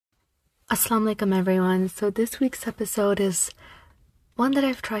Assalamu alaikum everyone. So this week's episode is one that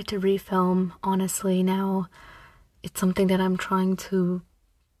I've tried to refilm. Honestly, now it's something that I'm trying to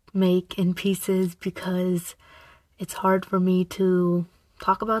make in pieces because it's hard for me to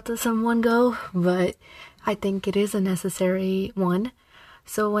talk about this in one go, but I think it is a necessary one.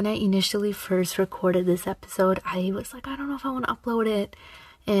 So when I initially first recorded this episode, I was like, I don't know if I want to upload it,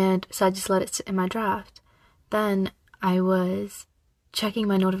 and so I just let it sit in my draft. Then I was checking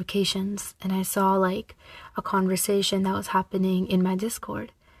my notifications and I saw like a conversation that was happening in my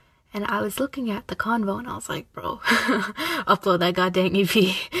Discord. And I was looking at the convo and I was like, bro, upload that goddamn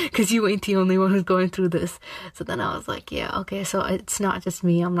EP because you ain't the only one who's going through this. So then I was like, yeah, okay, so it's not just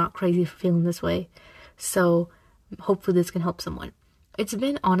me. I'm not crazy for feeling this way. So hopefully this can help someone. It's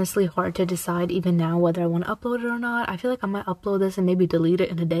been honestly hard to decide even now whether I want to upload it or not. I feel like I might upload this and maybe delete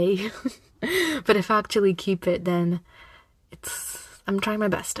it in a day. But if I actually keep it, then I'm trying my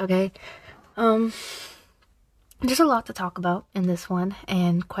best, okay? There's a lot to talk about in this one,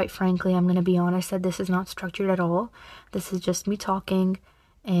 and quite frankly, I'm gonna be honest that this is not structured at all. This is just me talking,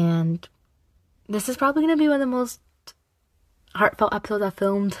 and this is probably gonna be one of the most heartfelt episodes I've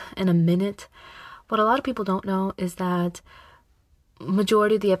filmed in a minute. What a lot of people don't know is that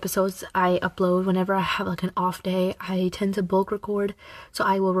majority of the episodes I upload whenever I have like an off day, I tend to bulk record. So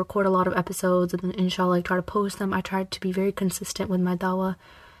I will record a lot of episodes and then inshallah I try to post them. I try to be very consistent with my dawah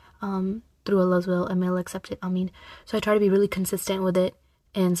through Allah's will, and may Allah accept it, Ameen. So I try to be really consistent with it,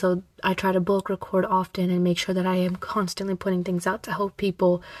 and so I try to bulk record often and make sure that I am constantly putting things out to help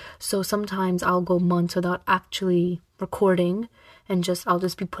people. So sometimes I'll go months without actually recording and I'll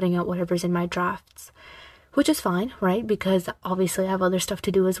just be putting out whatever's in my drafts, which is fine, right? Because obviously I have other stuff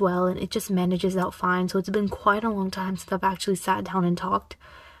to do as well, and it just manages out fine. So it's been quite a long time since I've actually sat down and talked,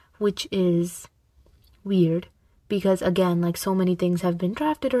 which is weird because, again, like so many things have been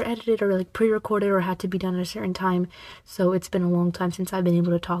drafted or edited or like pre-recorded or had to be done at a certain time. So it's been a long time since I've been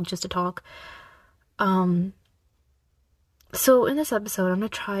able to talk just to talk. So in this episode, I'm going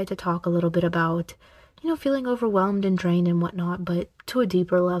to try to talk a little bit about feeling overwhelmed and drained and whatnot, but to a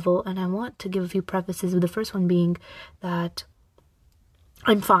deeper level. And I want to give a few prefaces, with the first one being that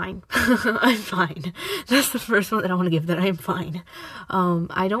I'm fine. I'm fine. That's the first one that I want to give, that I am fine.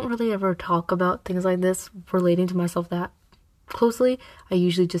 I don't really ever talk about things like this relating to myself that closely. I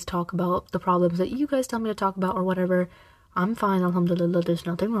usually just talk about the problems that you guys tell me to talk about or whatever. I'm fine, alhamdulillah, there's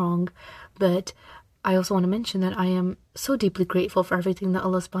nothing wrong. But I also want to mention that I am so deeply grateful for everything that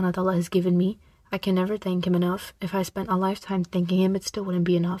Allah subhanahu wa ta'ala has given me. I can never thank him enough. If I spent a lifetime thanking him, it still wouldn't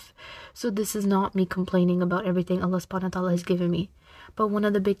be enough. So this is not me complaining about everything Allah subhanahu wa ta'ala has given me. But one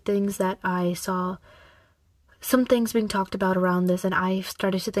of the big things that I saw, some things being talked about around this, and I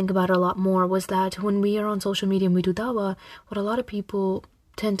started to think about it a lot more, was that when we are on social media and we do dawah, what a lot of people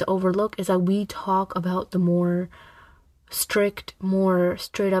tend to overlook is that we talk about the more strict, more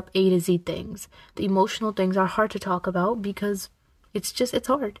straight up A to Z things. The emotional things are hard to talk about because it's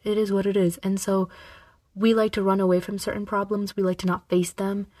hard. It is what it is. And so we like to run away from certain problems. We like to not face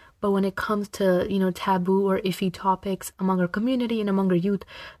them. But when it comes to, taboo or iffy topics among our community and among our youth,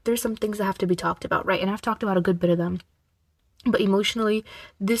 there's some things that have to be talked about, right? And I've talked about a good bit of them. But emotionally,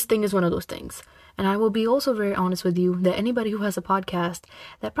 this thing is one of those things. And I will be also very honest with you that anybody who has a podcast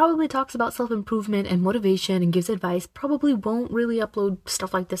that probably talks about self-improvement and motivation and gives advice probably won't really upload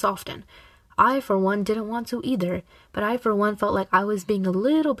stuff like this often. I, for one, didn't want to either, but I, for one, felt like I was being a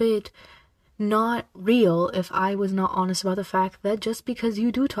little bit not real if I was not honest about the fact that just because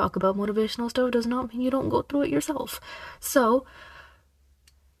you do talk about motivational stuff does not mean you don't go through it yourself. So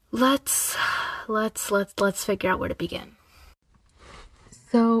let's figure out where to begin.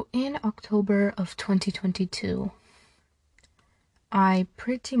 So in October of 2022, I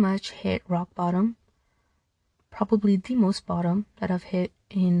pretty much hit rock bottom, probably the most bottom that I've hit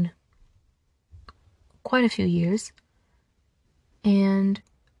in quite a few years, and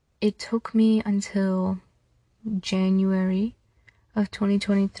it took me until January of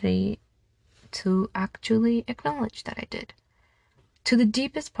 2023 to actually acknowledge that I did. To the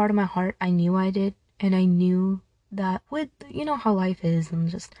deepest part of my heart, I knew I did, and I knew that with, how life is, and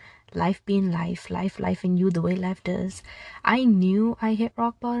just life being life and you the way life does, I knew I hit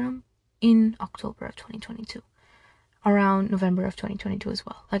rock bottom in October of 2022, around November of 2022 as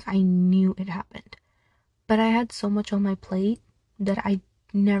well. Like, I knew it happened. But I had so much on my plate that I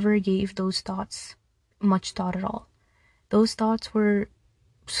never gave those thoughts much thought at all. Those thoughts were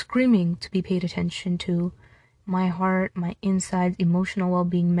screaming to be paid attention to. My heart, my insides, emotional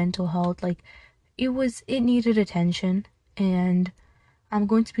well-being, mental health, like it needed attention. And I'm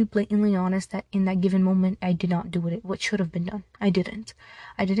going to be blatantly honest that in that given moment, I did not do it. What should have been done, I didn't.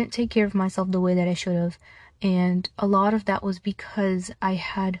 I didn't take care of myself the way that I should have. And a lot of that was because I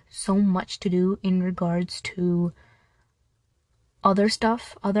had so much to do in regards to other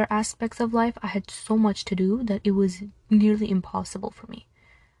stuff, other aspects of life. I had so much to do that it was nearly impossible for me.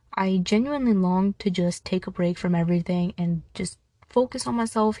 I genuinely longed to just take a break from everything and just focus on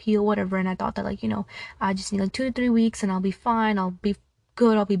myself, heal, whatever. And I thought that, like, I just need like 2 to 3 weeks and I'll be fine. I'll be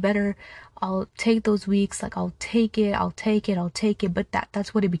good. I'll be better. I'll take those weeks. Like, I'll take it. I'll take it. I'll take it. But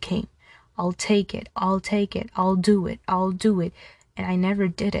that's what it became. I'll take it. I'll take it. I'll do it. I'll do it. And I never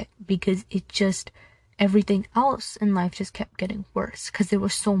did it because everything else in life just kept getting worse because there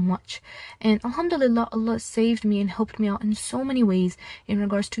was so much. And alhamdulillah, Allah saved me and helped me out in so many ways in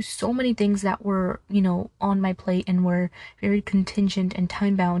regards to so many things that were, on my plate and were very contingent and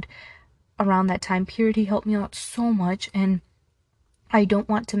time bound around that time period. He helped me out so much, and I don't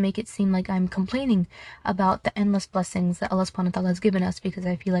want to make it seem like I'm complaining about the endless blessings that Allah subhanahu wa ta'ala has given us, because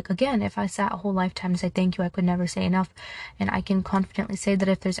I feel like, again, if I sat a whole lifetime to say thank you, I could never say enough. And I can confidently say that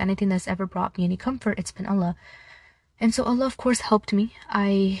if there's anything that's ever brought me any comfort, it's been Allah. And so Allah, of course, helped me.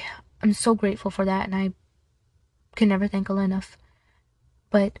 I am so grateful for that, and I can never thank Allah enough.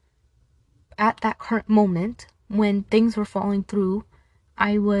 But at that current moment, when things were falling through,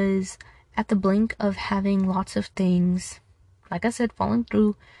 I was at the blink of having lots of things, like I said, falling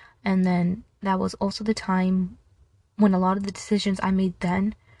through. And then that was also the time when a lot of the decisions I made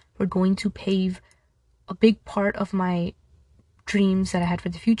then were going to pave a big part of my dreams that I had for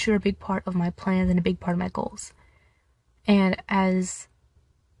the future, a big part of my plans, and a big part of my goals. And as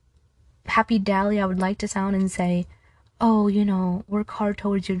happy Dally I would like to sound and say, oh, work hard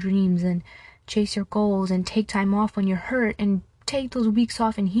towards your dreams and chase your goals and take time off when you're hurt and take those weeks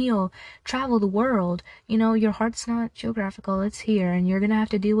off and heal, travel the world. Your heart's not geographical, it's here, and you're gonna have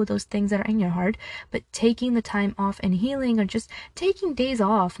to deal with those things that are in your heart. But taking the time off and healing, or just taking days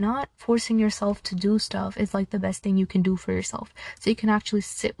off, not forcing yourself to do stuff, is like the best thing you can do for yourself, so you can actually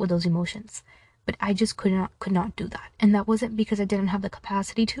sit with those emotions. But I just could not do that. And that wasn't because I didn't have the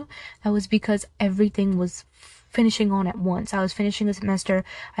capacity to. That was because everything was finishing on at once. I was finishing a semester,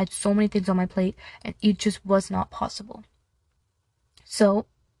 I had so many things on my plate, and it just was not possible. So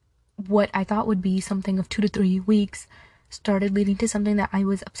what I thought would be something of 2 to 3 weeks started leading to something that I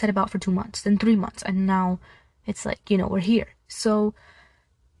was upset about for 2 months, then 3 months, and now it's like, we're here. So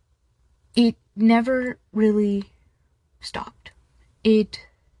it never really stopped. It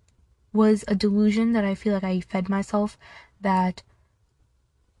was a delusion that I feel like I fed myself, that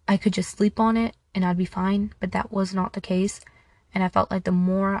I could just sleep on it and I'd be fine, but that was not the case. And I felt like the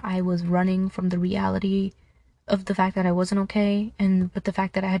more I was running from the reality of the fact that I wasn't okay, but the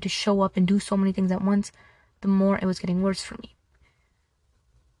fact that I had to show up and do so many things at once, the more it was getting worse for me.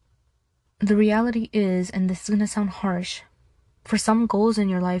 The reality is, and this is going to sound harsh, for some goals in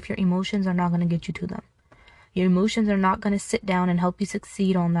your life, your emotions are not going to get you to them. Your emotions are not going to sit down and help you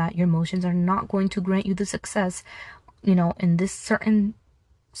succeed on that. Your emotions are not going to grant you the success, in this certain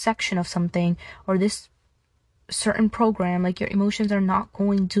section of something, or this certain program. Like, your emotions are not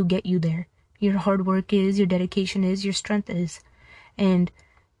going to get you there. Your hard work is, your dedication is, your strength is. And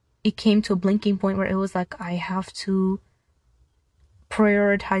it came to a blinking point where it was like, I have to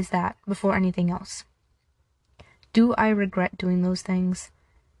prioritize that before anything else. Do I regret doing those things?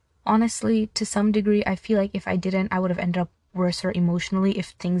 Honestly, to some degree, I feel like if I didn't, I would have ended up worse emotionally if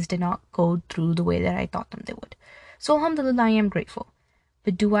things did not go through the way that I thought them they would. So alhamdulillah, I am grateful.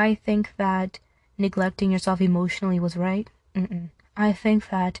 But do I think that neglecting yourself emotionally was right? I think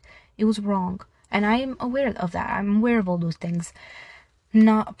that it was wrong. And I'm aware of that. I'm aware of all those things.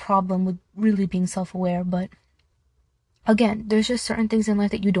 Not a problem with really being self-aware, but again, there's just certain things in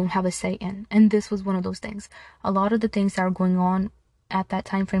life that you don't have a say in. And this was one of those things. A lot of the things that are going on at that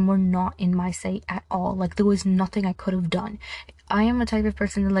time frame were not in my say at all. Like, there was nothing I could have done. I am a type of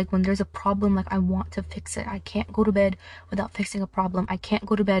person that, like, when there's a problem, like, I want to fix it. I can't go to bed without fixing a problem. I can't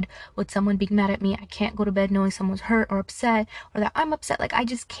go to bed with someone being mad at me. I can't go to bed knowing someone's hurt or upset, or that I'm upset. Like, I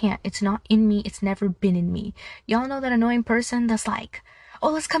just can't. It's not in me. It's never been in me. Y'all know that annoying person that's like,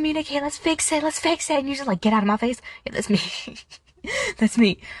 oh, let's communicate, let's fix it, and you're just like, get out of my face. Yeah, that's me. That's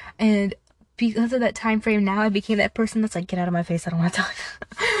me. And because of that time frame, now I became that person that's like, get out of my face, I don't want to talk.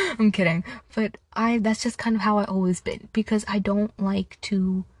 I'm kidding. But that's just kind of how I always been, because I don't like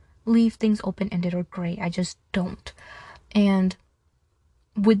to leave things open-ended or gray. I just don't. And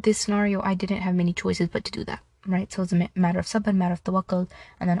with this scenario, I didn't have many choices but to do that, right? So it's a matter of sabr, matter of tawakkul,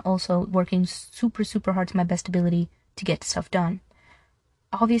 and then also working super, super hard to my best ability to get stuff done.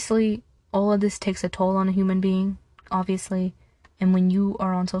 Obviously, all of this takes a toll on a human being, obviously, And when you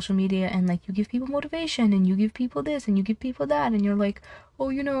are on social media and like you give people motivation and you give people this and you give people that and you're like,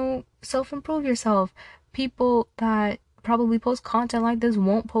 oh, self-improve yourself, people that probably post content like this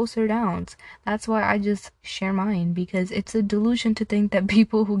won't post their downs. That's why I just share mine, because it's a delusion to think that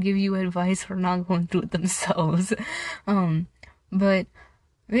people who give you advice are not going through it themselves. But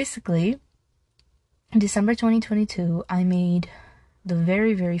basically, in December 2022, I made the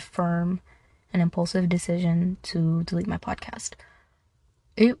very, very firm and impulsive decision to delete my podcast.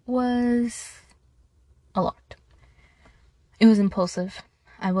 It was a lot. It was impulsive.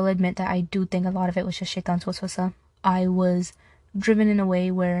 I will admit that I do think a lot of it was just shaitan's waswasa. I was driven in a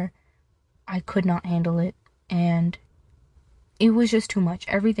way where I could not handle it, and it was just too much.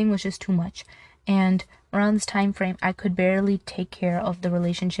 Everything was just too much. And around this time frame, I could barely take care of the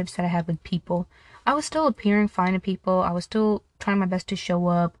relationships that I had with people. I was still appearing fine to people. I was still trying my best to show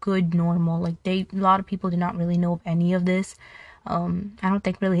up good, normal. Like, a lot of people did not really know of any of this. I don't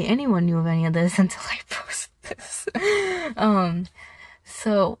think really anyone knew of any of this until I posted this.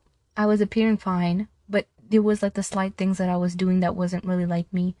 So I was appearing fine, but there was like the slight things that I was doing that wasn't really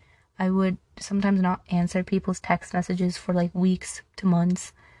like me. I would sometimes not answer people's text messages for like weeks to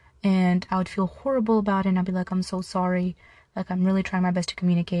months, and I would feel horrible about it, and I'd be like, I'm so sorry. Like, I'm really trying my best to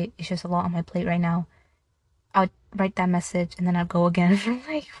communicate. It's just a lot on my plate right now. I would write that message and then I'd go again for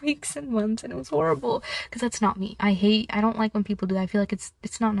like weeks and months, and it was horrible because that's not me. I don't like when people do that. I feel like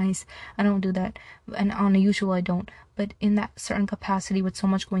it's not nice. I don't do that, and on the usual I don't. But in that certain capacity with so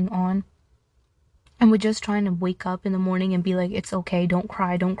much going on, and we're just trying to wake up in the morning and be like, it's okay, don't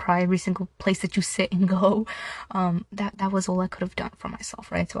cry every single place that you sit and go. That was all I could have done for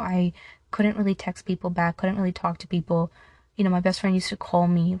myself, right? So I couldn't really text people back, couldn't really talk to people. My best friend used to call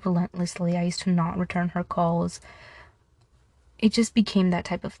me relentlessly. I used to not return her calls. It just became that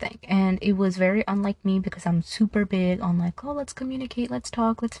type of thing. And it was very unlike me, because I'm super big on like, oh, let's communicate, let's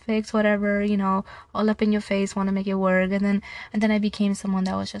talk, let's fix whatever, all up in your face, want to make it work. And then I became someone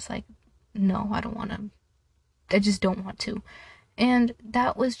that was just like, no, I don't want to. I just don't want to. And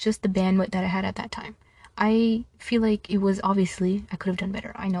that was just the bandwidth that I had at that time. I feel like it was, obviously, I could have done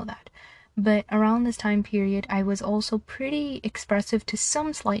better. I know that. But around this time period, I was also pretty expressive to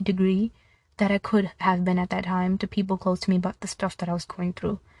some slight degree that I could have been at that time to people close to me about the stuff that I was going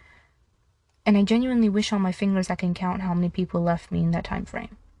through. And I genuinely wish on my fingers I can count how many people left me in that time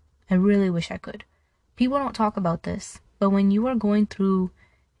frame. I really wish I could. People don't talk about this, but when you are going through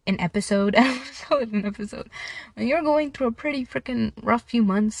an episode, I don't want to call it an episode, when you're going through a pretty freaking rough few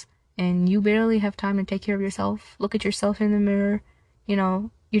months and you barely have time to take care of yourself, look at yourself in the mirror,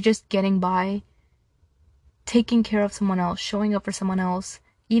 you're just getting by, taking care of someone else, showing up for someone else,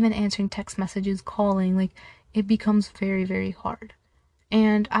 even answering text messages, calling, like, it becomes very, very hard.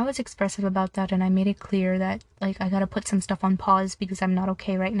 And I was expressive about that, and I made it clear that, like, I gotta put some stuff on pause because I'm not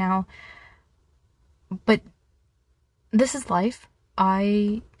okay right now. But this is life.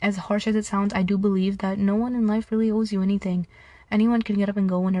 As harsh as it sounds, I do believe that no one in life really owes you anything. Anyone can get up and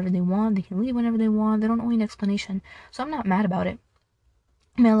go whenever they want. They can leave whenever they want. They don't owe you an explanation. So I'm not mad about it.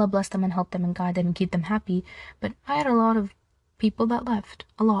 May Allah bless them and help them and guide them and keep them happy. But I had a lot of people that left.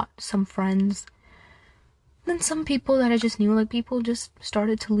 A lot. Some friends. Then some people that I just knew. Like, people just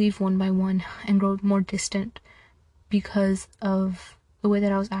started to leave one by one and grow more distant because of the way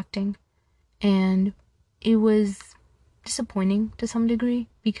that I was acting. And it was disappointing to some degree,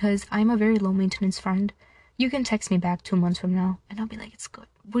 because I'm a very low maintenance friend. You can text me back 2 months from now and I'll be like, it's good,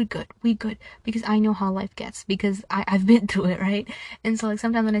 we good, because I know how life gets, because I've been through it, right? And so, like,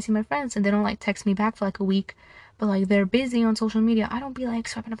 sometimes when I see my friends and they don't like text me back for like a week, but like they're busy on social media, I don't be like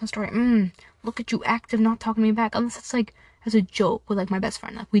swiping up a story, look at you active, not talking to me back, unless it's like as a joke with like my best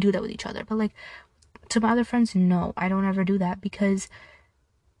friend. Like, we do that with each other. But like, to my other friends, no, I don't ever do that, because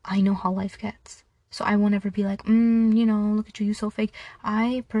I know how life gets. So I won't ever be like, look at you so fake.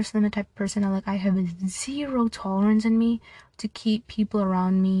 I personally am the type of person that, like, I have zero tolerance in me to keep people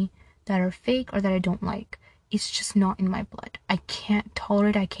around me that are fake or that I don't like. It's just not in my blood. I can't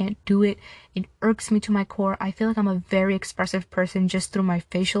tolerate it. I can't do it. It irks me to my core. I feel like I'm a very expressive person just through my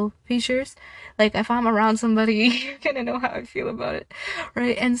facial features. Like, if I'm around somebody, you're gonna know how I feel about it,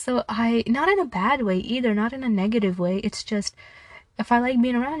 right? And so not in a bad way either, not in a negative way. It's just, if I like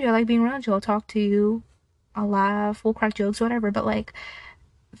being around you, I like being around you. I'll talk to you, I'll laugh, we'll crack jokes, whatever. But like,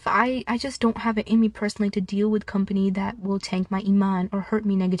 if I just don't have it in me personally to deal with company that will tank my iman or hurt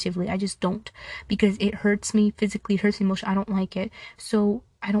me negatively. I just don't, because it hurts me physically, it hurts me emotionally. I don't like it. So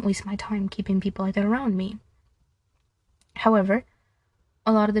I don't waste my time keeping people like that around me. However,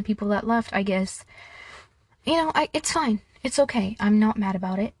 a lot of the people that left, I guess, it's fine. It's okay. I'm not mad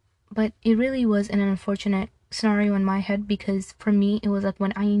about it. But it really was an unfortunate scenario in my head, because for me, it was like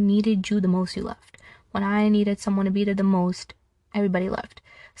when I needed you the most, you left. When I needed someone to be there the most, everybody left.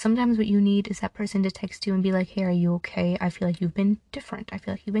 Sometimes what you need is that person to text you and be like, hey, are you okay? I feel like you've been different. I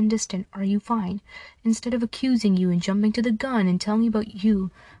feel like you've been distant. Are you fine? Instead of accusing you and jumping to the gun and telling you about you,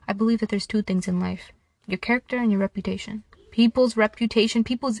 I believe that there's two things in life: your character and your reputation. People's reputation,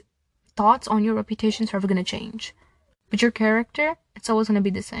 people's thoughts on your reputation are never going to change. But your character, it's always going to be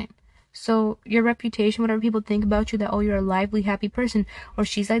the same. So your reputation, whatever people think about you, that, oh, you're a lively, happy person, or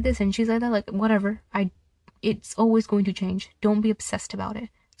she's like this and she's like that, like whatever, it's always going to change. Don't be obsessed about it.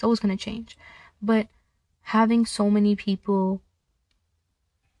 It's always going to change. But having so many people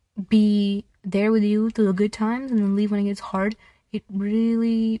be there with you through the good times and then leave when it gets hard, it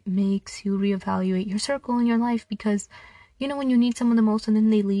really makes you reevaluate your circle in your life, because when you need someone the most and then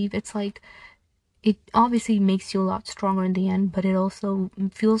they leave, it's like, it obviously makes you a lot stronger in the end, but it also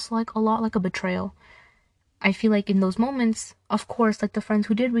feels like a lot like a betrayal. I feel like in those moments, of course, like the friends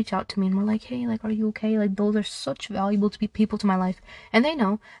who did reach out to me and were like, hey, like, are you okay? Like, those are such valuable to be people to my life. And they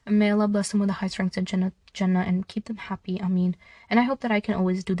know, and may Allah bless them with the high strengths of Jannah and keep them happy. I mean, and I hope that I can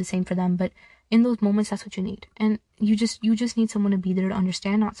always do the same for them. But in those moments, that's what you need. And you just need someone to be there to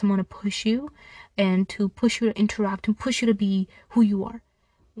understand, not someone to push you and to push you to interact and push you to be who you are.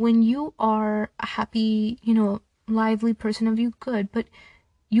 When you are a happy, lively person of you, good, but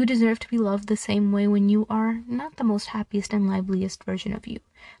you deserve to be loved the same way when you are not the most happiest and liveliest version of you.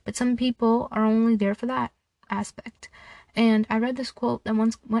 But some people are only there for that aspect. And I read this quote that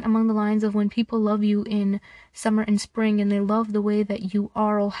once went among the lines of, when people love you in summer and spring and they love the way that you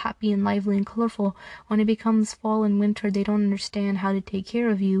are all happy and lively and colorful, when it becomes fall and winter, they don't understand how to take care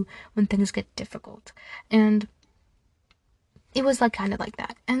of you when things get difficult. And it was like kind of like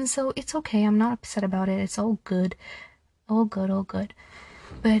that. And so it's okay. I'm not upset about it. It's all good. All good, all good.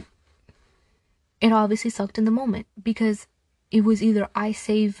 But it obviously sucked in the moment, because it was either I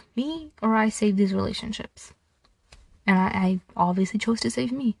save me or I save these relationships. And I obviously chose to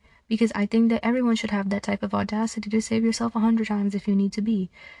save me, because I think that everyone should have that type of audacity to save yourself 100 times if you need to be.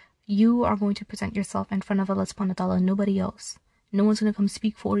 You are going to present yourself in front of Allah subhanahu wa ta'ala, nobody else. No one's going to come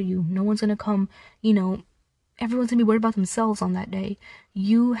speak for you. No one's going to come, everyone's going to be worried about themselves on that day.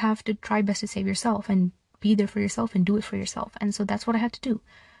 You have to try best to save yourself and be there for yourself and do it for yourself. And so that's what I had to do.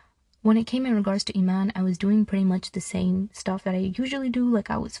 When it came in regards to Iman, I was doing pretty much the same stuff that I usually do. Like,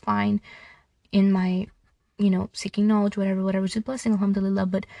 I was fine in my, seeking knowledge, whatever, which is a blessing, alhamdulillah.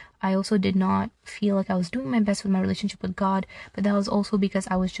 But I also did not feel like I was doing my best with my relationship with God. But that was also because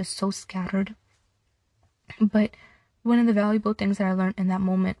I was just so scattered. But one of the valuable things that I learned in that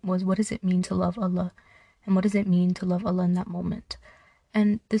moment was, what does it mean to love Allah? And what does it mean to love Allah in that moment?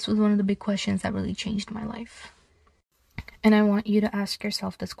 And this was one of the big questions that really changed my life. And I want you to ask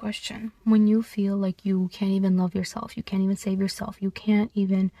yourself this question. When you feel like you can't even love yourself, you can't even save yourself, you can't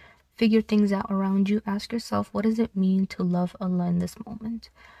even figure things out around you, ask yourself, what does it mean to love Allah in this moment?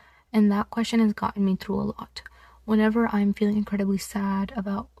 And that question has gotten me through a lot. Whenever I'm feeling incredibly sad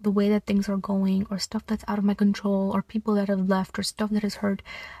about the way that things are going, or stuff that's out of my control, or people that have left, or stuff that has hurt,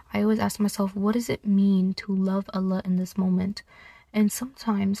 I always ask myself, what does it mean to love Allah in this moment? And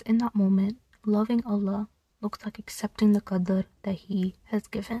sometimes in that moment, loving Allah looks like accepting the qadr that He has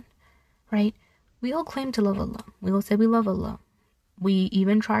given, right? We all claim to love Allah. We all say we love Allah. We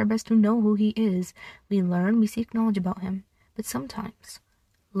even try our best to know who He is. We learn, we seek knowledge about Him. But sometimes,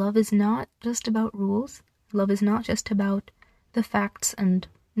 love is not just about rules. Love is not just about the facts and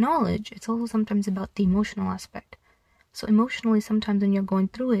knowledge. It's also sometimes about the emotional aspect. So emotionally, sometimes when you're going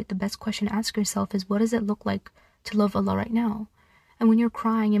through it, the best question to ask yourself is, what does it look like to love Allah right now? And when you're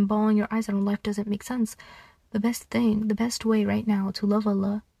crying and bawling your eyes out and life doesn't make sense, the best way right now to love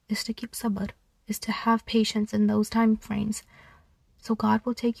Allah is to keep sabr, is to have patience in those time frames. So God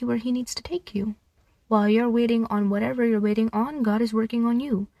will take you where He needs to take you. While you're waiting on whatever you're waiting on, God is working on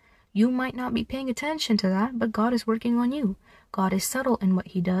you. You might not be paying attention to that, but God is working on you. God is subtle in what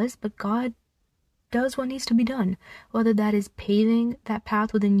He does, but God does what needs to be done. Whether that is paving that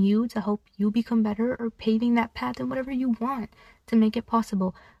path within you to help you become better, or paving that path in whatever you want to make it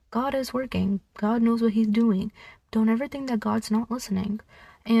possible. God is working. God knows what He's doing. Don't ever think that God's not listening.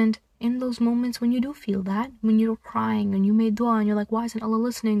 And in those moments when you do feel that, when you're crying and you made dua and you're like, why isn't Allah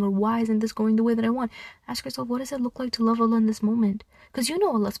listening, or why isn't this going the way that I want? Ask yourself, what does it look like to love Allah in this moment? Because you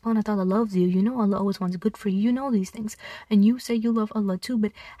know Allah subhanahu wa ta'ala loves you. You know Allah always wants good for you. You know these things. And you say you love Allah too,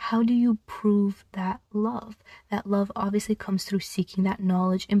 but how do you prove that love? That love obviously comes through seeking that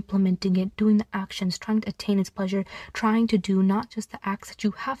knowledge, implementing it, doing the actions, trying to attain its pleasure, trying to do not just the acts that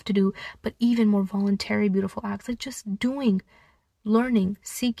you have to do, but even more voluntary, beautiful acts, like just doing learning,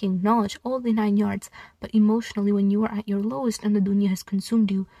 seeking, knowledge, all the 9 yards. But emotionally, when you are at your lowest and the dunya has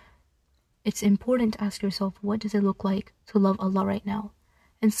consumed you, it's important to ask yourself, what does it look like to love Allah right now?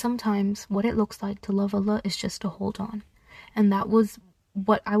 And sometimes what it looks like to love Allah is just to hold on. And that was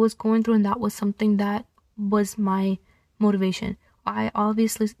what I was going through, and that was something that was my motivation. I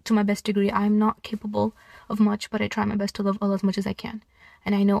obviously, to my best degree, I'm not capable of much, but I try my best to love Allah as much as I can.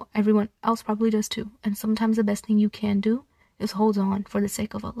 And I know everyone else probably does too. And sometimes the best thing you can do is hold on for the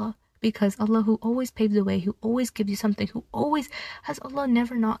sake of Allah. Because Allah, who always paves the way, who always gives you something, who always has Allah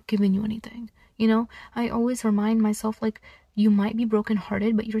never not given you anything. You know, I always remind myself, like, you might be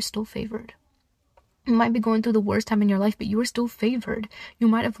brokenhearted, but you're still favored. You might be going through the worst time in your life, but you are still favored. You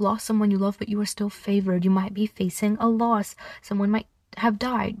might have lost someone you love, but you are still favored. You might be facing a loss. Someone might have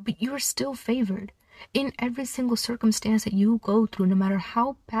died, but you are still favored. In every single circumstance that you go through, no matter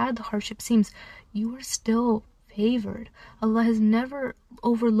how bad the hardship seems, you are still favored. Allah has never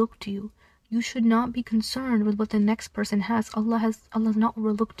overlooked you. You should not be concerned with what the next person has. Allah has not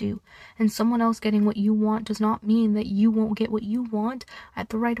overlooked you. And someone else getting what you want does not mean that you won't get what you want at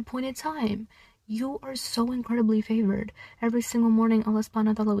the right appointed time. You are so incredibly favored. Every single morning, Allah subhanahu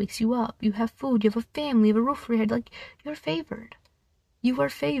wa ta'ala wakes you up. You have food, you have a family, you have a roof over your head. Like, you're favored. You are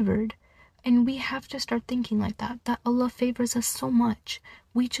favored. And we have to start thinking like that Allah favors us so much.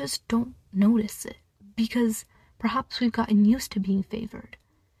 We just don't notice it because perhaps we've gotten used to being favored.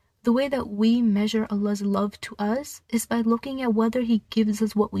 The way that we measure Allah's love to us is by looking at whether He gives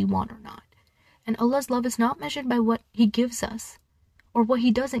us what we want or not. And Allah's love is not measured by what He gives us or what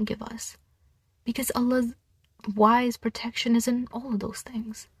He doesn't give us. Because Allah's wise protection is in all of those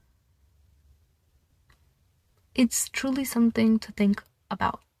things. It's truly something to think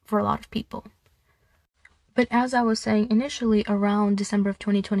about for a lot of people. But as I was saying initially, around December of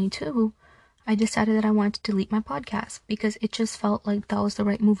 2022, I decided that I wanted to delete my podcast because it just felt like that was the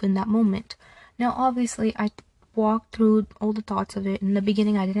right move in that moment. Now, obviously, I walked through all the thoughts of it. In the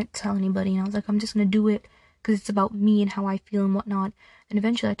beginning, I didn't tell anybody, and I was like, I'm just going to do it because it's about me and how I feel and whatnot. And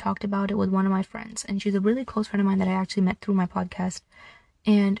eventually I talked about it with one of my friends, and she's a really close friend of mine that I actually met through my podcast.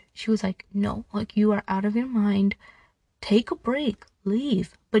 And she was like, no, like, you are out of your mind. Take a break,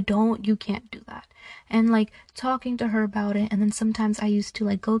 leave, but you can't do that. And like talking to her about it, and then sometimes I used to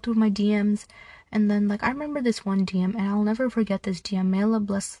like go through my DMs, and then like I remember this one DM, and I'll never forget this DM. May Allah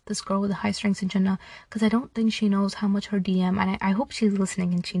bless this girl with the high strengths in Jannah, because I don't think she knows how much her DM, and I hope she's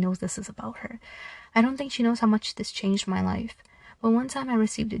listening and she knows this is about her. I don't think she knows how much this changed my life. But one time I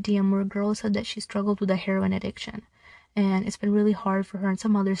received a DM where a girl said that she struggled with a heroin addiction, and it's been really hard for her and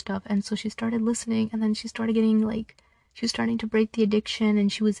some other stuff. And so she started listening, and then she started getting like, she was starting to break the addiction,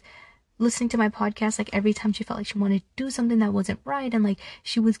 and she was listening to my podcast like every time she felt like she wanted to do something that wasn't right, and like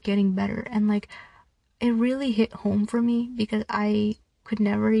she was getting better. And like it really hit home for me because I could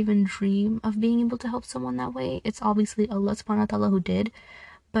never even dream of being able to help someone that way. It's obviously Allah subhanahu wa ta'ala who did.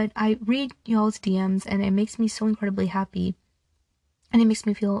 But I read y'all's DMs and it makes me so incredibly happy. And it makes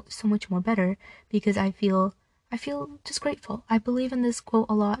me feel so much more better because I feel just grateful. I believe in this quote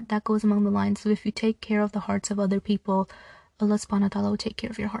a lot that goes among the lines of, if you take care of the hearts of other people, Allah subhanahu wa ta'ala will take care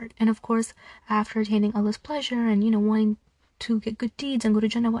of your heart. And of course, after attaining Allah's pleasure and, wanting to get good deeds and go to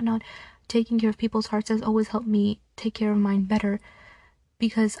Jannah and whatnot, taking care of people's hearts has always helped me take care of mine better,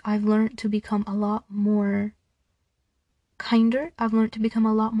 because I've learned to become a lot more kinder, I've learned to become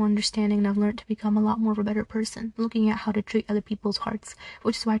a lot more understanding, and I've learned to become a lot more of a better person, looking at how to treat other people's hearts,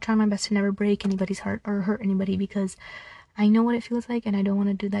 which is why I try my best to never break anybody's heart or hurt anybody, because I know what it feels like and I don't want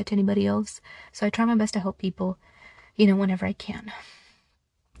to do that to anybody else. So I try my best to help people, whenever I can.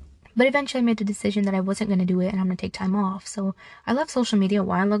 But eventually I made the decision that I wasn't going to do it and I'm going to take time off. So I left social media a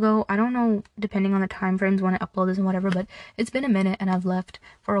while ago. I don't know, depending on the time frames when I upload this and whatever, but it's been a minute and I've left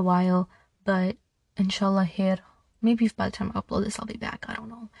for a while. But inshallah here, maybe by the time I upload this, I'll be back. I don't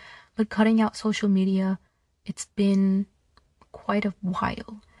know. But cutting out social media, it's been quite a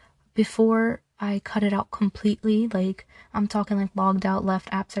while. Before I cut it out completely, like I'm talking like logged out,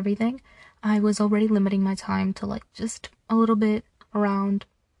 left apps, everything, I was already limiting my time to like just a little bit around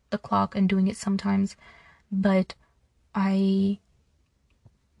the clock and doing it sometimes. But this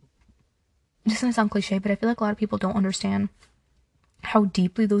is gonna sound cliche, but I feel like a lot of people don't understand how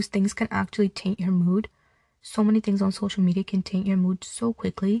deeply those things can actually taint your mood. So many things on social media can taint your mood so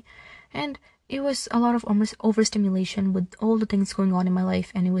quickly, and it was a lot of overstimulation with all the things going on in my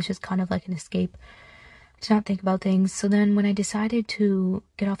life, and it was just kind of like an escape to not think about things. So then when I decided to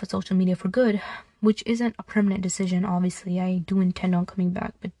get off of social media for good, which isn't a permanent decision, obviously, I do intend on coming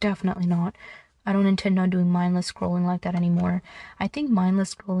back, but definitely not I don't intend on doing mindless scrolling like that anymore. I think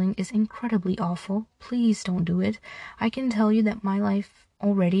mindless scrolling is incredibly awful. Please don't do it. I can tell you that my life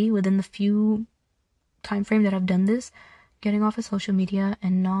already, within the few time frame that I've done this, getting off of social media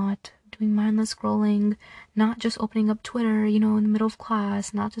and not doing mindless scrolling, not just opening up Twitter, in the middle of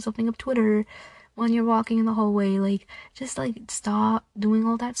class, not just opening up Twitter when you're walking in the hallway, just stop doing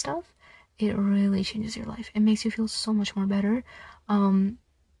all that stuff. It really changes your life. It makes you feel so much more better.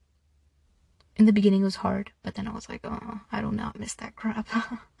 In the beginning it was hard, but then I was like, oh, I do not miss that crap.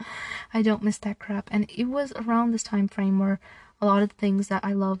 I don't miss that crap. And it was around this time frame where a lot of the things that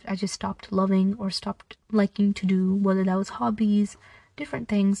I loved, I just stopped loving or stopped liking to do, whether that was hobbies, different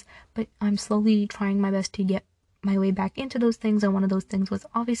things. But I'm slowly trying my best to get my way back into those things, and one of those things was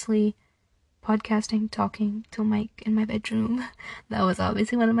obviously podcasting, talking to a mic in my bedroom. That was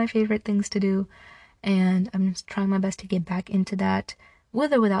obviously one of my favorite things to do, and I'm just trying my best to get back into that.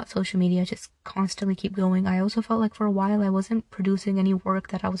 With or without social media, just constantly keep going. I also felt like for a while I wasn't producing any work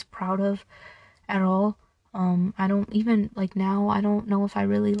that I was proud of at all. I don't even, now, I don't know if I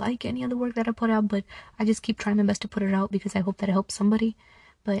really like any of the work that I put out, but I just keep trying my best to put it out because I hope that it helps somebody.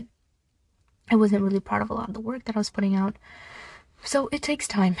 But I wasn't really proud of a lot of the work that I was putting out. So it takes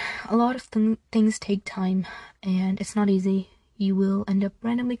time. A lot of things take time, and it's not easy. You will end up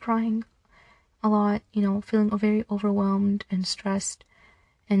randomly crying a lot, feeling very overwhelmed and stressed,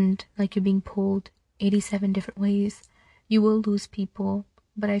 and like you're being pulled 87 different ways. You will lose people,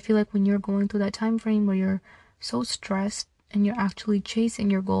 but I feel like when you're going through that time frame where you're so stressed and you're actually chasing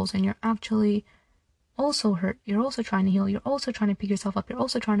your goals and you're actually also hurt, you're also trying to heal, you're also trying to pick yourself up, you're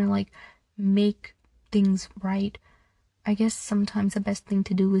also trying to make things right. I guess sometimes the best thing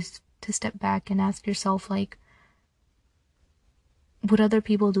to do is to step back and ask yourself, would other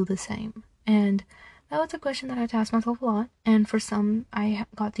people do the same? And that was a question that I had to ask myself a lot. And for some, I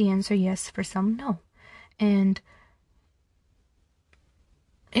got the answer yes. For some, no. And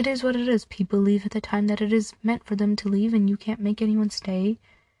it is what it is. People leave at the time that it is meant for them to leave, and you can't make anyone stay.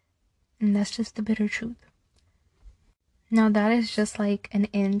 And that's just the bitter truth. Now, that is just like an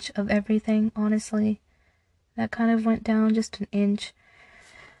inch of everything, honestly. That kind of went down just an inch.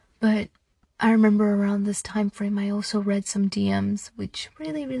 But I remember around this time frame, I also read some DMs, which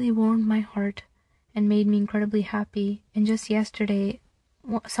really, really warmed my heart and made me incredibly happy. And just yesterday,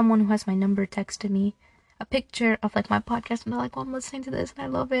 someone who has my number texted me a picture of my podcast, and they're like, "Oh, I'm listening to this and I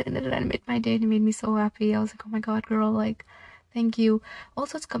love it," and it made my day and it made me so happy. I was like, "Oh my god, girl, thank you."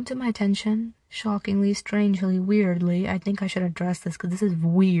 Also, it's come to my attention, shockingly, strangely, weirdly. I think I should address this because this is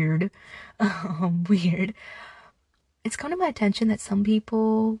weird. Weird. It's come to my attention that some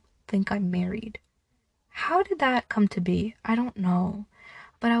people think I'm married. How did that come to be? I don't know.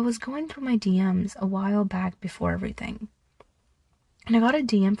 But I was going through my DMs a while back before everything, and I got a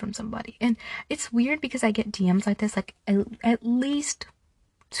DM from somebody. And it's weird because I get DMs like this, at least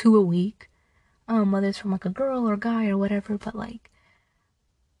 2 a week. Whether it's from a girl or guy or whatever, but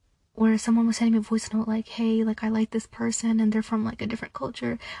where someone was sending me a voice note hey, I like this person and they're from a different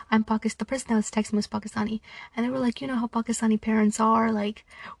culture. The person that was texting me was Pakistani, and they were like, how Pakistani parents are,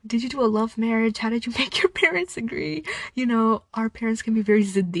 did you do a love marriage? How did you make your parents agree? Our parents can be very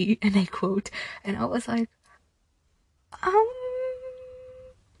ziddi, and I quote. And I was like,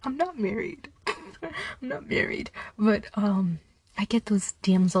 I'm not married. I'm not married. But I get those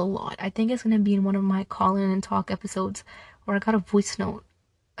DMs a lot. I think it's gonna be in one of my call in and talk episodes where I got a voice note.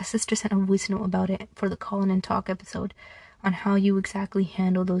 A sister sent a voice note about it for the call in and talk episode on how you exactly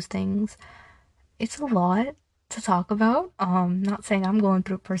handle those things. It's a lot to talk about. Not saying I'm going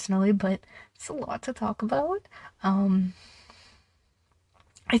through it personally, but it's a lot to talk about. I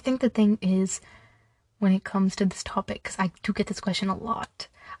think the thing is, when it comes to this topic, because I do get this question a lot,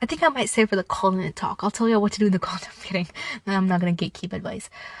 I think I might say for the call in and talk. I'll tell you what to do in the call. I'm kidding. I'm not going to gatekeep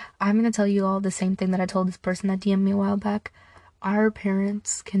advice. I'm going to tell you all the same thing that I told this person that DM'd me a while back. Our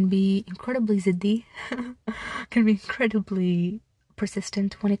parents can be incredibly ziddi, can be incredibly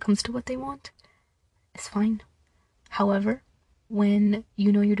persistent when it comes to what they want. It's fine. However, when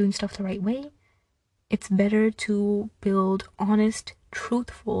you know you're doing stuff the right way, it's better to build honest,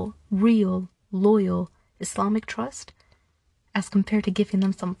 truthful, real, loyal Islamic trust as compared to giving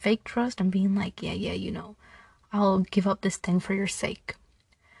them some fake trust and being like, yeah, I'll give up this thing for your sake.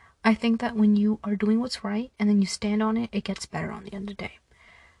 I think that when you are doing what's right and then you stand on it, it gets better on the end of the day.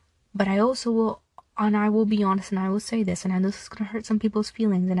 But I also will, and I will be honest and I will say this, and I know this is going to hurt some people's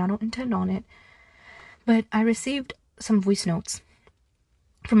feelings and I don't intend on it, but I received some voice notes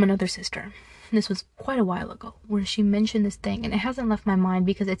from another sister. This was quite a while ago, where she mentioned this thing, and it hasn't left my mind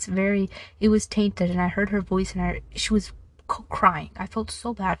because it was tainted, and I heard her voice and she was crying. I felt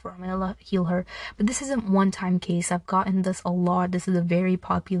so bad for her. I'm gonna heal her. But this isn't one-time case. I've gotten this a lot. This is a very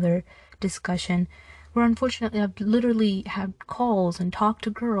popular discussion where unfortunately I've literally had calls and talked to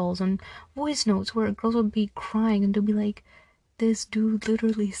girls and voice notes where girls would be crying and they'll be like, this dude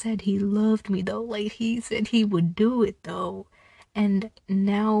literally said he loved me though. Like, he said he would do it though. And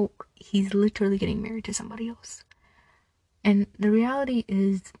now he's literally getting married to somebody else. And the reality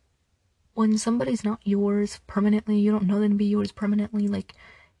is, when somebody's not yours permanently, you don't know them to be yours permanently, like,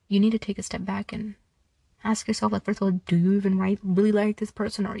 you need to take a step back and ask yourself, like, first of all, do you even really like this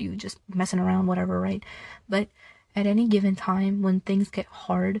person, or are you just messing around, whatever, right? But at any given time, when things get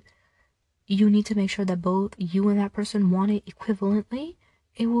hard, you need to make sure that both you and that person want it equivalently.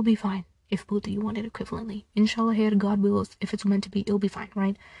 It will be fine if both of you want it equivalently. Inshallah, here, God wills, if it's meant to be, it'll be fine,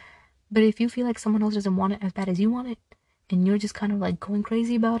 right? But if you feel like someone else doesn't want it as bad as you want it, and you're just kind of like going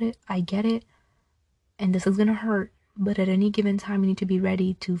crazy about it, I get it, and this is gonna hurt, but at any given time you need to be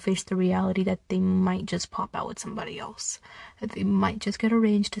ready to face the reality that they might just pop out with somebody else, that they might just get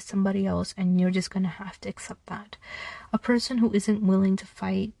arranged to somebody else, and you're just gonna have to accept that. A person who isn't willing to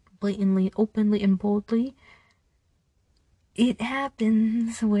fight blatantly, openly, and boldly, it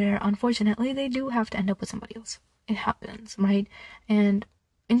happens where unfortunately they do have to end up with somebody else. It happens, right? And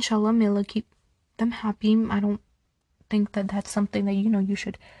inshallah, may Allah keep them happy. I don't think that that's something that, you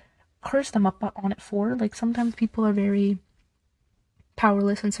should curse them up on it for. Like, sometimes people are very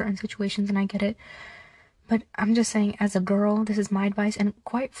powerless in certain situations, and I get it. But I'm just saying, as a girl, this is my advice, and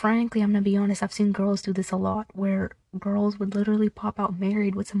quite frankly, I'm gonna be honest, I've seen girls do this a lot, where girls would literally pop out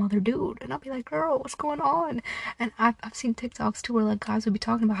married with some other dude, and I'll be like, girl, what's going on? And I've seen TikToks too, where like guys would be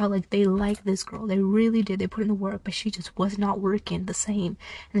talking about how like they like this girl, they really did, they put in the work, but she just was not working the same,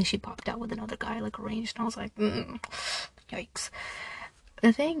 and then she popped out with another guy, like arranged, and I was like, yikes.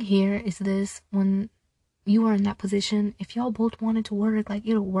 The thing here is this: when you are in that position, if y'all both wanted to work, like,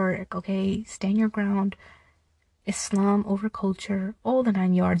 it'll work, okay? Stand your ground. Islam over culture, all the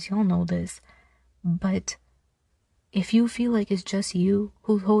 9 yards, y'all know this. But if you feel like it's just you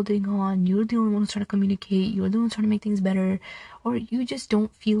who's holding on, you're the only one who's trying to communicate, you're the one trying to make things better, or you just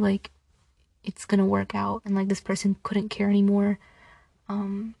don't feel like it's gonna work out and like this person couldn't care anymore,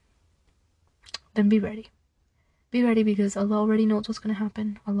 then be ready. Be ready, because Allah already knows what's gonna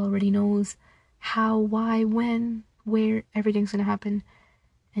happen. Allah already knows how, why, when, where everything's gonna happen,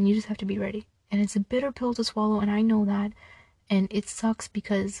 and you just have to be ready. And it's a bitter pill to swallow, and I know that, and it sucks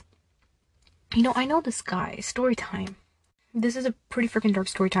because, I know this guy, story time. This is a pretty freaking dark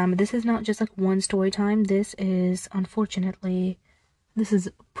story time, but this is not just like one story time. This is, unfortunately, this is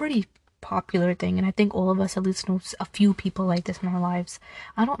a pretty popular thing, and I think all of us at least know a few people like this in our lives.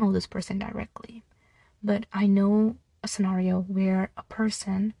 I don't know this person directly, but I know a scenario where a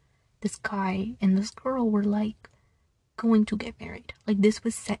person, this guy and this girl, were like going to get married. Like, this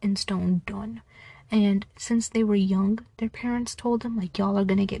was set in stone, done. And since they were young, their parents told them, like, y'all are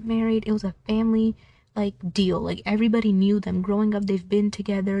gonna get married. It was a family, like, deal. Like, everybody knew them. Growing up, they've been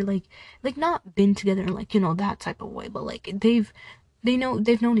together, like not been together in, like, that type of way, but like they've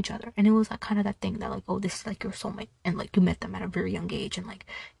known each other. And it was like kind of that thing that, like, oh, this is like your soulmate, and like you met them at a very young age, and like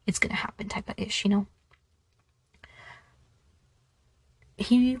it's gonna happen type of ish,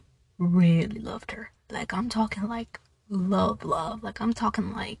 He really loved her. Like, I'm talking like love, like I'm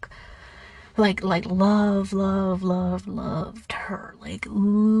talking like loved her, like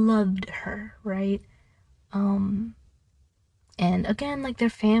loved her, right? And again, like, their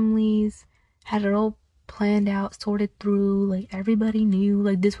families had it all planned out, sorted through, like everybody knew,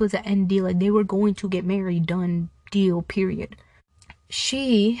 like, this was an end deal, like they were going to get married, done deal, period.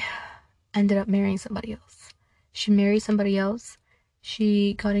 She ended up marrying somebody else. She married somebody else.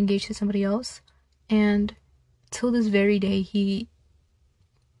 She got engaged to somebody else, and till this very day, he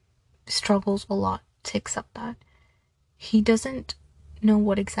struggles a lot to accept that. He doesn't know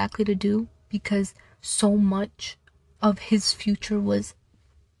what exactly to do, because so much of his future was,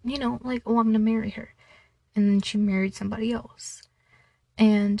 like, oh, I'm gonna marry her. And then she married somebody else.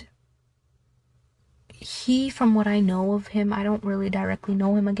 And he, from what I know of him, I don't really directly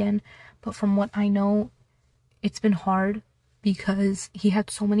know him again, but from what I know, it's been hard, because he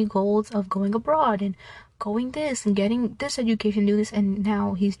had so many goals of going abroad and going this and getting this education, do this, and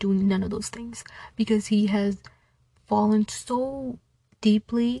now he's doing none of those things, because he has fallen so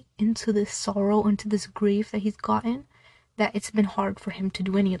deeply into this sorrow, into this grief that he's gotten, that it's been hard for him to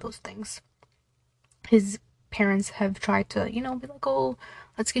do any of those things. His parents have tried to, be like, oh,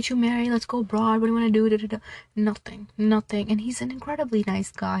 let's get you married, let's go abroad, what do you want to do, nothing. And he's an incredibly nice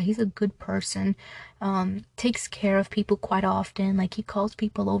guy, he's a good person, takes care of people quite often, like, he calls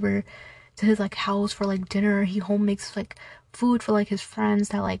people over to his like house for like dinner. He home makes like food for like his friends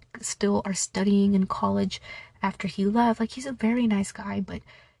that like still are studying in college after he left. Like he's a very nice guy, but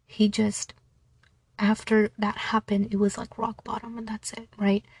he just, after that happened, it was like rock bottom and that's it,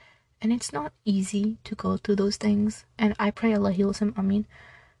 right? And it's not easy to go through those things, and I pray Allah heals him, I mean.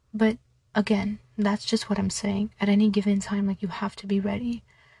 But again, that's just what I'm saying. At any given time, like, you have to be ready.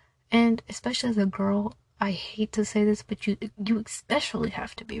 And especially as a girl, I hate to say this, but you especially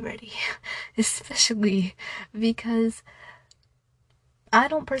have to be ready. Especially because I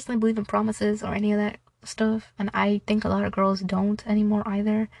don't personally believe in promises or any of that stuff, and I think a lot of girls don't anymore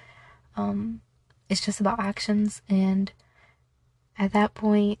either. It's just about actions, and at that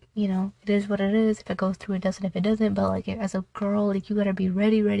point, it is what it is. If it goes through, it doesn't. If it doesn't, but like as a girl, like you gotta be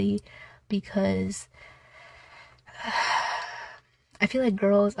ready, because I feel like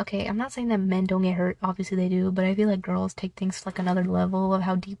girls, okay, I'm not saying that men don't get hurt, obviously they do, but I feel like girls take things to like another level of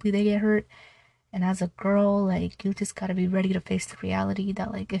how deeply they get hurt. And as a girl, like, you just gotta be ready to face the reality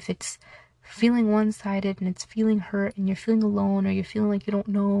that, like, if it's feeling one-sided and it's feeling hurt and you're feeling alone or you're feeling like you don't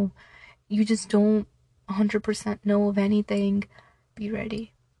know, you just don't 100% know of anything, be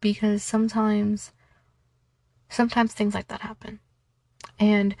ready. Because sometimes things like that happen.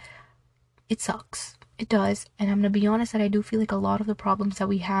 And it sucks. It does. And I'm gonna be honest that I do feel like a lot of the problems that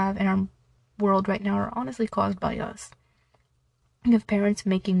we have in our world right now are honestly caused by us. You have parents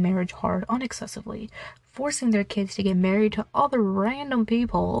making marriage hard unexcessively, forcing their kids to get married to other random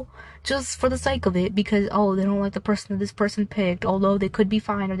people just for the sake of it because, oh, they don't like the person that this person picked, although they could be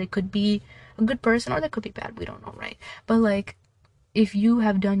fine or they could be a good person or they could be bad. We don't know, right? But, like, if you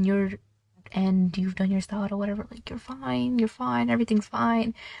have done your and you've done your style or whatever, like, you're fine, everything's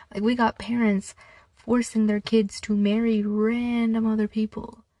fine. Like, we got parents forcing their kids to marry random other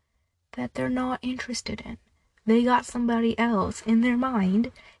people that they're not interested in. They got somebody else in their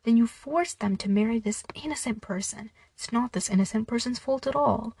mind, then you force them to marry this innocent person. It's not this innocent person's fault at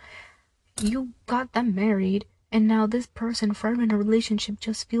all. You got them married, and now this person, forever in a relationship,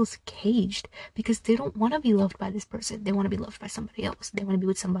 just feels caged because they don't want to be loved by this person. They want to be loved by somebody else. They want to be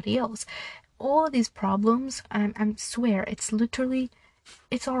with somebody else. All of these problems, I swear,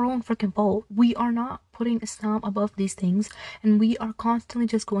 it's our own freaking fault. We are not putting Islam above these things, and we are constantly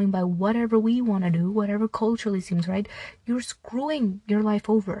just going by whatever we want to do, whatever culturally seems right. You're screwing your life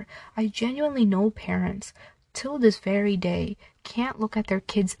over. I genuinely know parents, till this very day, can't look at their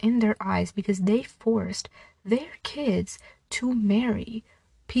kids in their eyes because they forced their kids to marry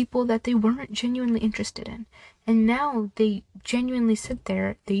people that they weren't genuinely interested in. And now they genuinely sit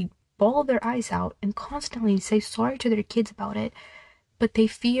there, they bawl their eyes out, and constantly say sorry to their kids about it, but they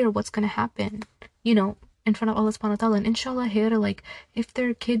fear what's gonna happen, in front of Allah subhanahu wa ta'ala. And inshallah here, like, if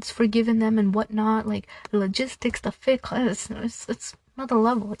their kids forgiven them and whatnot, like, the logistics, the fiqh, it's another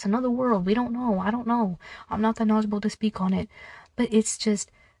level, it's another world. We don't know, I don't know. I'm not that knowledgeable to speak on it. But it's just,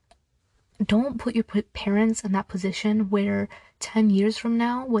 don't put your parents in that position where 10 years from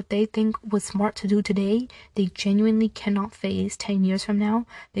now, what they think was smart to do today, they genuinely cannot face 10 years from now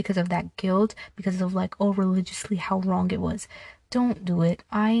because of that guilt, because of, like, oh, religiously how wrong it was. Don't do it.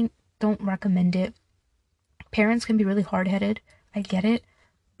 I don't recommend it. Parents can be really hard-headed. I get it.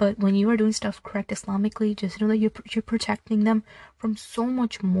 But when you are doing stuff correct Islamically, just know that you're protecting them from so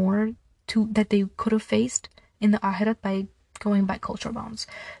much more that they could have faced in the Akhirat by going by cultural bounds.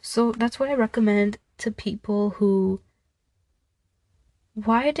 So that's what I recommend to people who...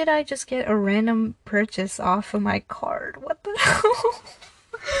 Why did I just get a random purchase off of my card? What the hell?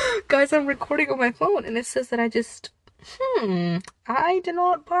 Guys, I'm recording on my phone and it says that I just... I did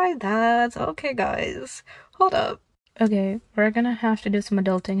not buy that. Okay, guys. Hold up. Okay, we're gonna have to do some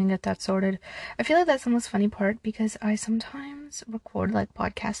adulting and get that sorted. I feel like that's the most funny part because I sometimes record, like,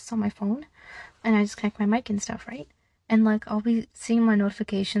 podcasts on my phone and I just connect my mic and stuff, right? And, like, I'll be seeing my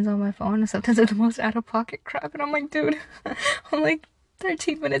notifications on my phone and sometimes they're the most out-of-pocket crap and I'm like, dude, I'm like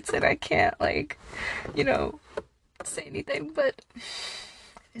 13 minutes in, I can't, like, say anything, but it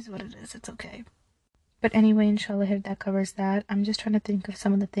is what it is. It's okay. But anyway, inshallah, that covers that. I'm just trying to think of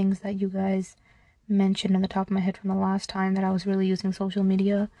some of the things that you guys mentioned on the top of my head from the last time that I was really using social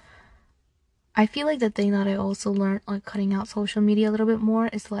media. I feel like the thing that I also learned, like, cutting out social media a little bit more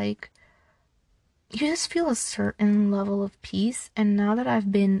is, like, you just feel a certain level of peace. And now that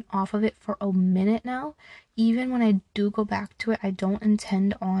I've been off of it for a minute now, even when I do go back to it, I don't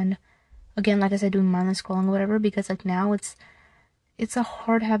intend on, again, like I said, doing mindless scrolling or whatever, because, like, now it's a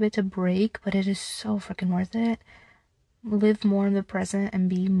hard habit to break, but it is so freaking worth it. Live more in the present and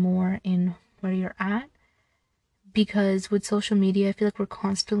be more in where you're at. because with social media, I feel like we're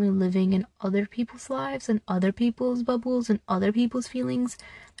constantly living in other people's lives and other people's bubbles and other people's feelings.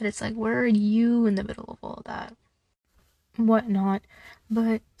 That it's like, where are you in the middle of all that? Whatnot.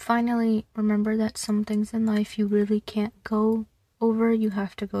 But finally, remember that some things in life you really can't go over, you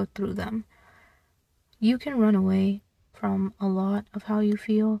have to go through them. You can run away from a lot of how you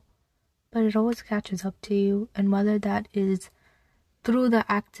feel, but it always catches up to you, and whether that is through the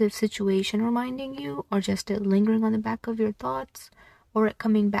active situation reminding you, or just it lingering on the back of your thoughts, or it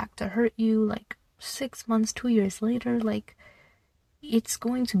coming back to hurt you like 6 months, 2 years later, like it's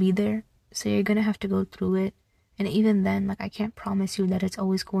going to be there. So you're gonna have to go through it. And even then, like I can't promise you that it's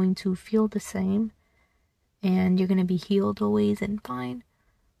always going to feel the same and you're gonna be healed always and fine.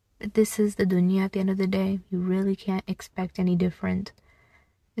 But this is the dunya at the end of the day. You really can't expect any different.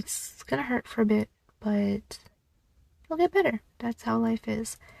 It's gonna hurt for a bit, but you'll get better. That's how life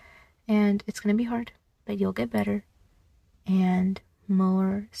is. And it's gonna be hard, but you'll get better. And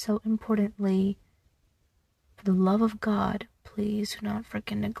more so importantly, for the love of God, please do not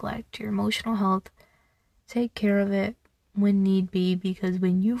freaking neglect your emotional health. Take care of it when need be, because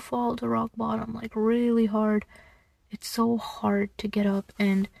when you fall to rock bottom, like really hard, it's so hard to get up.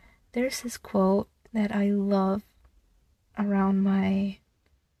 And there's this quote that I love around my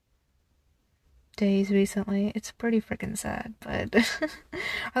days recently. It's pretty freaking sad, but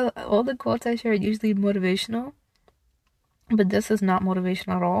all the quotes I share are usually motivational. But this is not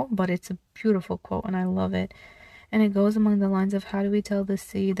motivational at all, but it's a beautiful quote and I love it. And it goes among the lines of, how do we tell the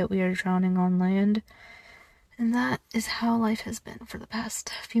sea that we are drowning on land? And that is how life has been for the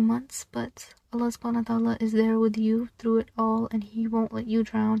past few months. But Allah subhanahu wa ta'ala is there with you through it all, and He won't let you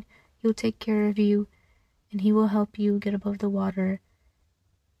drown. He'll take care of you, and He will help you get above the water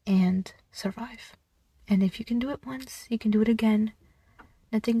and survive. And if you can do it once, you can do it again.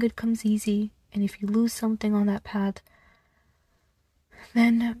 Nothing good comes easy, and if you lose something on that path,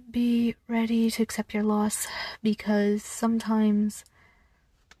 then be ready to accept your loss, because sometimes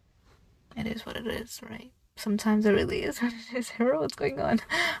it is what it is, right? Sometimes it really is what it is. What's going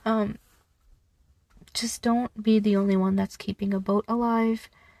on? Just don't be the only one that's keeping a boat alive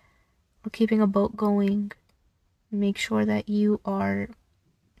or keeping a boat going. Make sure that you are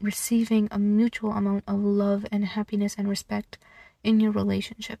receiving a mutual amount of love and happiness and respect in your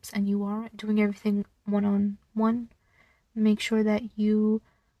relationships, and you are doing everything one-on-one. Make sure that you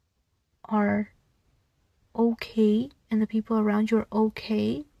are okay and the people around you are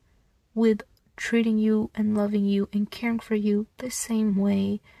okay with treating you and loving you and caring for you the same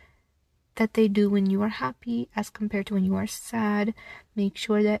way that they do when you are happy as compared to when you are sad. Make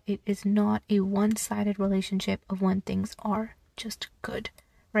sure that it is not a one-sided relationship of when things are just good,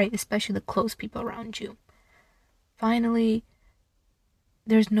 right? Especially the close people around you. Finally,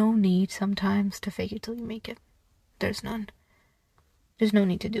 there's no need sometimes to fake it till you make it. There's none. There's no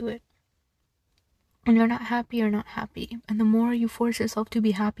need to do it. When you're not happy, you're not happy. And the more you force yourself to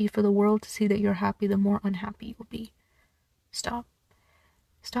be happy for the world to see that you're happy, the more unhappy you'll be. Stop.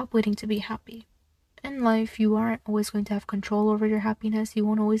 Stop waiting to be happy. In life, you aren't always going to have control over your happiness. You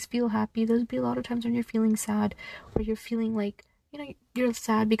won't always feel happy. There'll be a lot of times when you're feeling sad, or you're feeling like, you're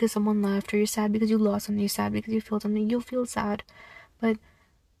sad because someone left, or you're sad because you lost something, you're sad because you feel something. You'll feel sad. But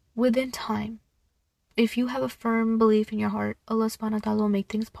within time, if you have a firm belief in your heart, Allah subhanahu wa ta'ala will make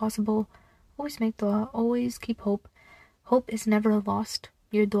things possible. Always make dua, always keep hope. Hope is never lost.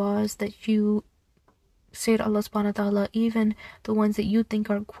 Your duas that you say to Allah subhanahu wa ta'ala, even the ones that you think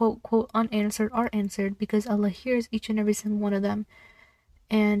are quote quote unanswered, are answered, because Allah hears each and every single one of them.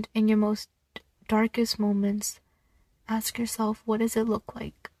 And in your most darkest moments, ask yourself, what does it look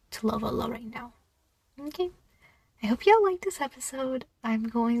like to love Allah right now? Okay? I hope y'all like this episode. Am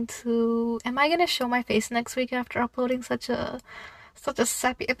I gonna show my face next week after uploading such a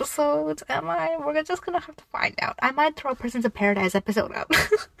sappy episode? We're just gonna have to find out. I might throw a Presents of Paradise episode out.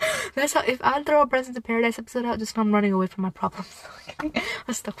 That's how, if I throw a Presents of Paradise episode out, just know I'm running away from my problems.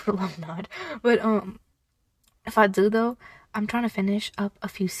 I'm stuck for love, not. But, if I do though, I'm trying to finish up a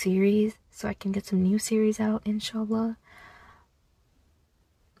few series so I can get some new series out, inshallah.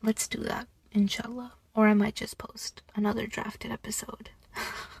 Let's do that, inshallah. Or I might just post another drafted episode.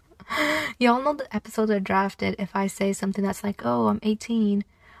 Y'all know the episodes are drafted if I say something that's like, oh, I'm 18,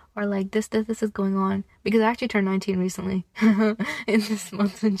 or like this is going on, because I actually turned 19 recently in this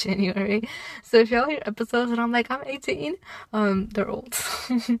month in January. So if y'all hear episodes and I'm like, I'm 18, they're old.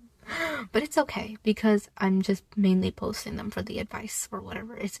 But it's okay, because I'm just mainly posting them for the advice or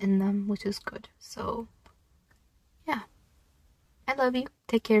whatever is in them, which is good. So yeah, I love you.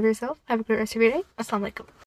 Take care of yourself. Have a great rest of your day. Assalamu alaikum.